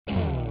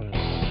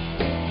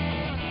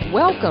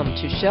Welcome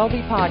to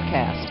Shelby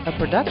Podcast, a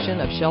production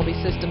of Shelby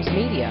Systems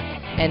Media.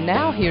 And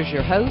now here's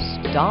your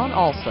host, Don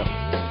Alsop.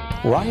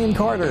 Ryan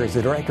Carter is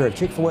the director of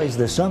Chick-fil-A's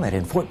The Summit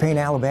in Fort Payne,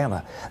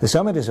 Alabama. The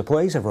Summit is a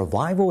place of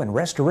revival and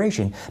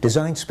restoration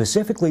designed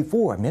specifically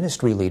for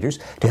ministry leaders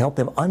to help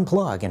them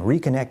unplug and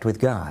reconnect with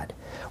God.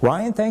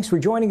 Ryan, thanks for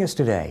joining us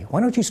today. Why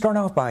don't you start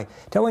off by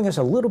telling us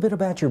a little bit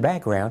about your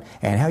background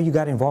and how you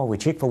got involved with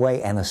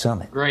Chick-fil-A and The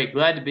Summit? Great.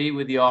 Glad to be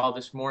with you all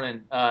this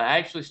morning. I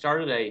actually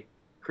started a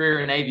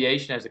career in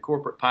aviation as a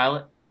corporate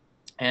pilot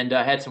and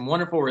had some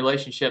wonderful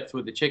relationships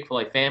with the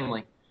Chick-fil-A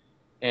family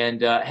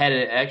and had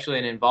actually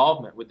an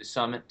involvement with the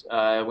Summit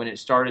when it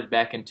started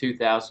back in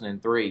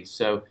 2003.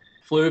 So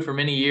flew for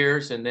many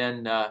years and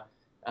then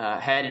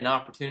had an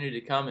opportunity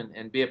to come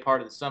and be a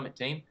part of the Summit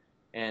team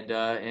and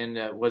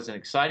was an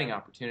exciting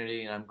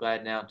opportunity, and I'm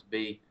glad now to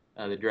be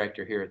the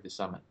director here at the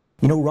Summit.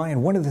 You know,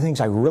 Ryan, one of the things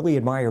I really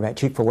admire about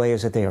Chick-fil-A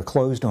is that they are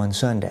closed on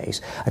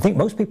Sundays. I think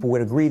most people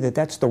would agree that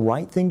that's the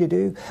right thing to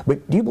do,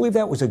 but do you believe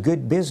that was a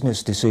good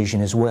business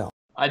decision as well?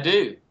 I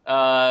do.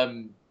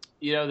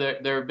 You know,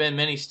 there have been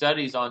many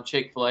studies on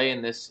Chick-fil-A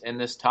in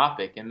this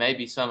topic, and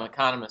maybe some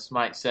economists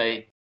might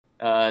say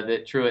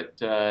that Truett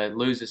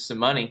loses some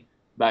money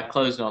by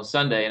closing on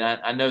Sunday, and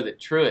I know that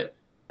Truett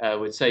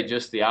would say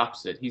just the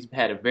opposite. He's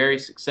had a very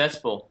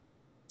successful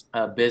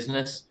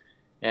business.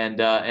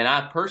 And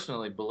I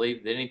personally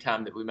believe that any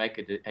time that we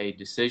make a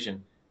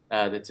decision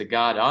that's a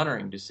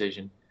God-honoring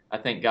decision, I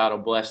think God will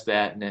bless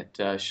that, and it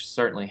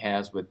certainly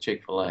has with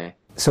Chick-fil-A.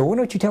 So why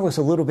don't you tell us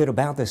a little bit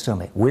about this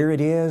summit, where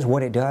it is,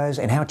 what it does,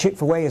 and how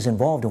Chick-fil-A is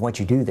involved in what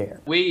you do there?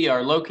 We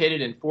are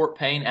located in Fort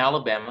Payne,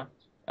 Alabama.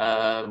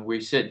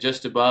 We sit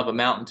just above a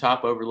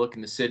mountaintop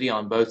overlooking the city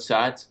on both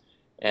sides.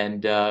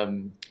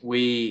 And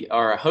we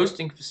are a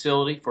hosting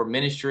facility for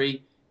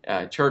ministry,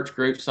 church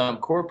groups, some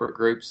corporate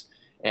groups.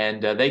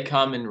 And they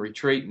come and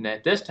retreat, and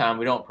at this time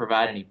we don't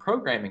provide any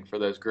programming for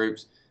those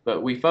groups,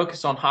 but we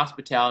focus on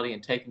hospitality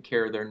and taking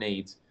care of their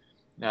needs.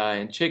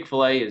 And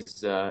Chick-fil-A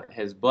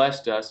has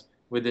blessed us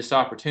with this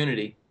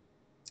opportunity,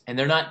 and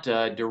they're not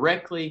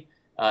directly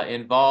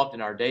involved in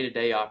our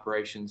day-to-day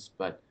operations,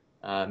 but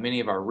many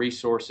of our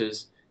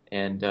resources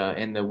and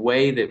the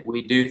way that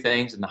we do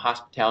things and the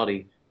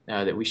hospitality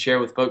that we share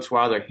with folks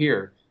while they're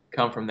here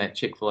come from that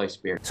Chick-fil-A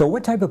spirit. So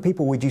what type of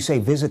people would you say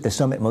visit the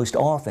Summit most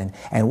often,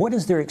 and what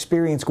is their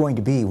experience going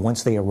to be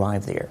once they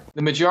arrive there?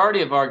 The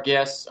majority of our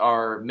guests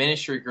are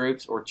ministry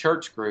groups or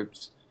church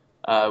groups.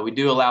 We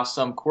do allow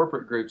some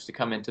corporate groups to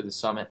come into the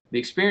Summit. The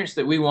experience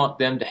that we want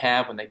them to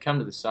have when they come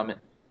to the Summit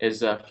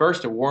is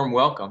first a warm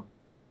welcome,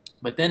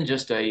 but then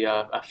just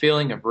a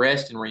feeling of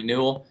rest and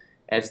renewal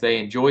as they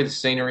enjoy the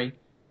scenery,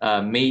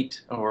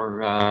 meet,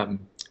 or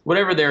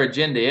whatever their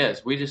agenda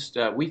is.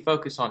 We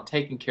focus on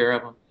taking care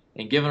of them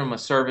and giving them a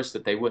service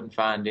that they wouldn't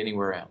find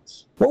anywhere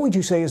else. What would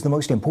you say is the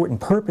most important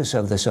purpose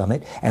of the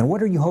Summit, and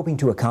what are you hoping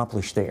to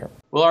accomplish there?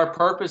 Well, our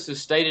purpose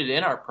is stated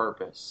in our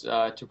purpose,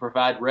 to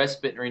provide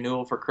respite and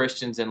renewal for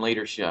Christians in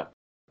leadership.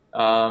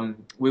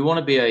 We want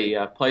to be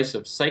a place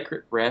of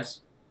sacred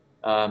rest,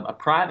 a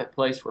private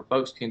place where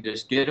folks can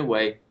just get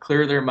away,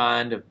 clear their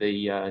mind of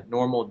the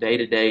normal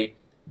day-to-day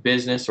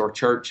business or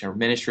church or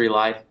ministry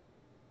life,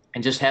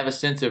 and just have a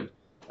sense of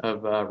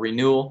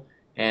renewal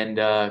and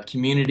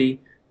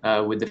community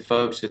with the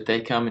folks that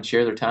they come and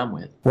share their time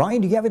with.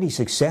 Ryan, do you have any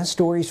success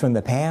stories from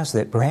the past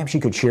that perhaps you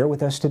could share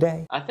with us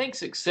today? I think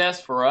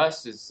success for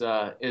us is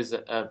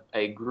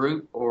a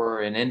group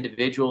or an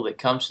individual that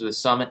comes to the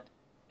Summit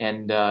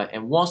and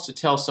wants to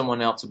tell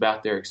someone else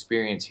about their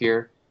experience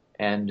here,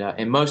 and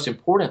most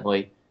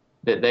importantly,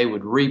 that they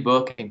would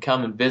rebook and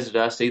come and visit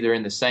us either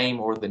in the same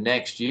or the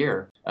next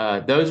year.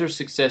 Those are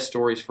success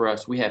stories for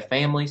us. We have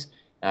families,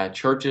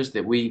 churches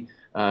that we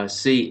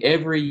see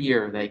every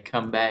year. They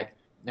come back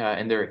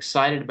and they're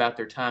excited about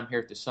their time here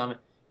at the Summit,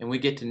 and we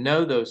get to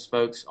know those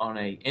folks on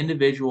an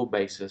individual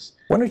basis.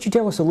 Why don't you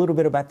tell us a little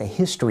bit about the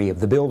history of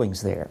the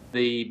buildings there?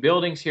 The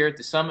buildings here at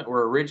the Summit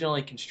were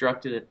originally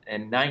constructed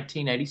in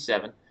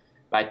 1987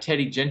 by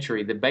Teddy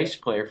Gentry, the bass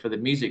player for the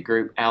music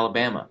group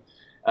Alabama.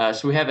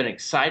 So we have an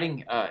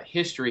exciting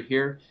history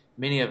here.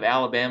 Many of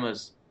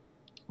Alabama's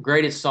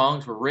greatest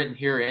songs were written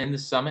here in the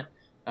Summit.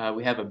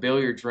 We have a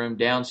billiards room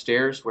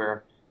downstairs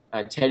where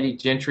Teddy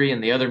Gentry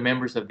and the other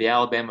members of the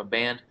Alabama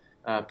band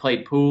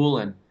played pool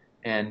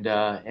and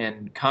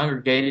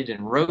congregated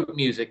and wrote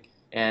music,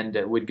 and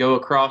would go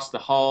across the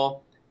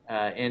hall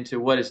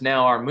into what is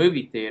now our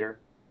movie theater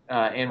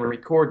and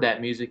record that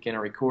music in a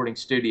recording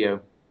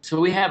studio. So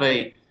we have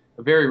a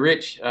very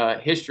rich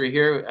history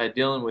here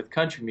dealing with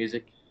country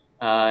music,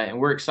 and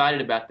we're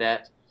excited about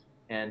that.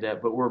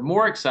 But we're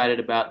more excited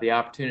about the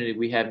opportunity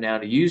we have now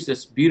to use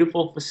this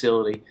beautiful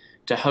facility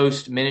to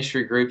host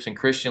ministry groups and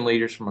Christian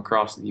leaders from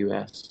across the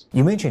U.S.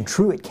 You mentioned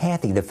Truett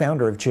Cathy, the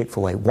founder of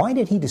Chick-fil-A. Why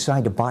did he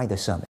decide to buy the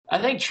Summit? I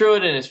think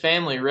Truett and his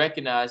family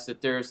recognized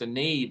that there's a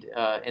need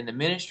in the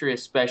ministry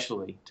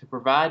especially to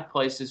provide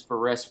places for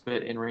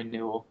respite and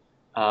renewal.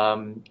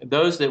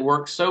 Those that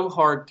work so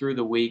hard through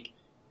the week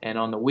and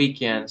on the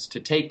weekends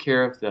to take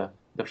care of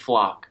the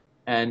flock.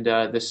 And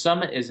the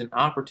Summit is an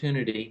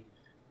opportunity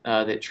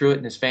that Truett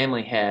and his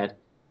family had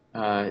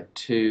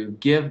to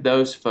give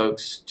those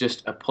folks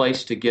just a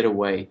place to get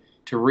away,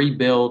 to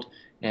rebuild,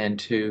 and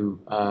to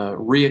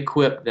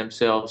re-equip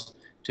themselves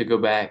to go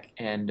back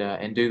and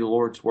do the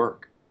Lord's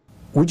work.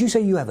 Would you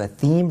say you have a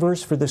theme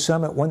verse for the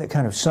summit, one that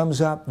kind of sums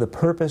up the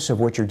purpose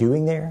of what you're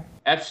doing there?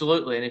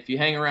 Absolutely, and if you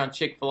hang around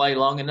Chick-fil-A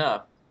long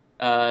enough,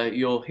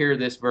 you'll hear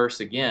this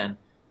verse again.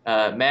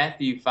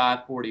 Matthew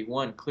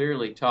 5:41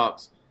 clearly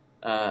talks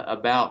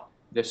about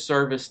the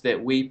service that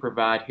we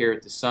provide here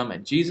at the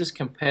summit. Jesus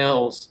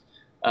compels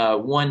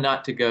one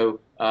not to go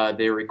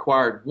the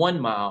required 1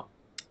 mile,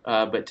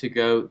 but to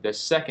go the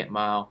second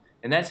mile.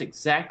 And that's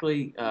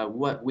exactly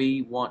what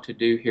we want to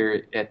do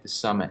here at the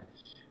summit.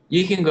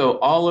 You can go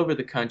all over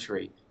the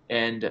country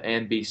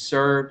and be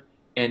served,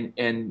 and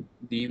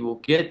you will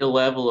get the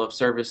level of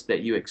service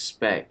that you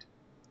expect.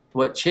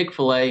 What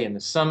Chick-fil-A and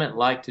the summit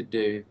like to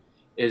do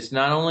is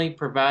not only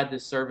provide the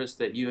service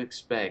that you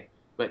expect,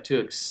 but to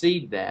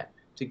exceed that,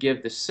 to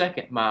give the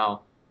second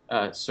mile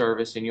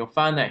service. And you'll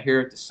find that here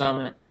at the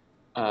summit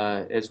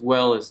as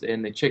well as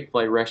in the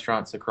Chick-fil-A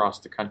restaurants across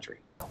the country.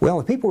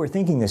 Well, if people are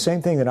thinking the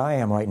same thing that I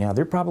am right now,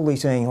 they're probably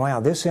saying, wow,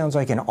 this sounds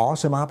like an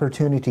awesome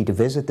opportunity to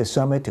visit the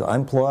summit, to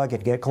unplug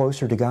and get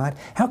closer to God.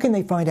 How can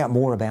they find out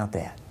more about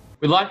that?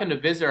 We'd like them to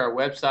visit our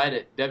website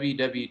at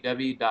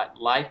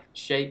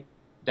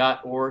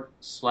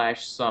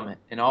www.lifeshape.org/summit.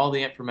 And all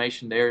the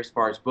information there as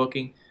far as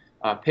booking,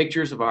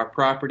 pictures of our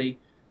property,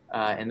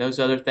 and those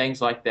other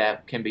things like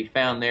that can be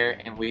found there,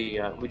 and we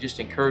just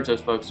encourage those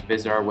folks to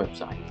visit our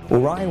website.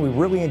 Well, Ryan, we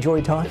really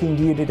enjoyed talking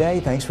to you today.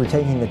 Thanks for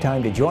taking the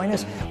time to join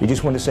us. We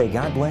just want to say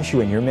God bless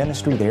you and your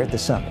ministry there at the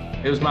summit.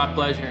 It was my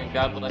pleasure, and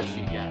God bless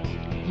you guys.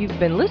 You've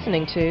been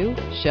listening to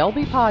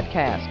Shelby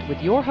Podcast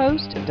with your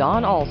host,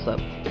 Don Alsop.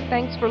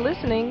 Thanks for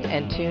listening,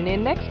 and tune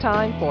in next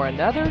time for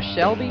another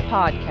Shelby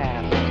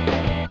Podcast.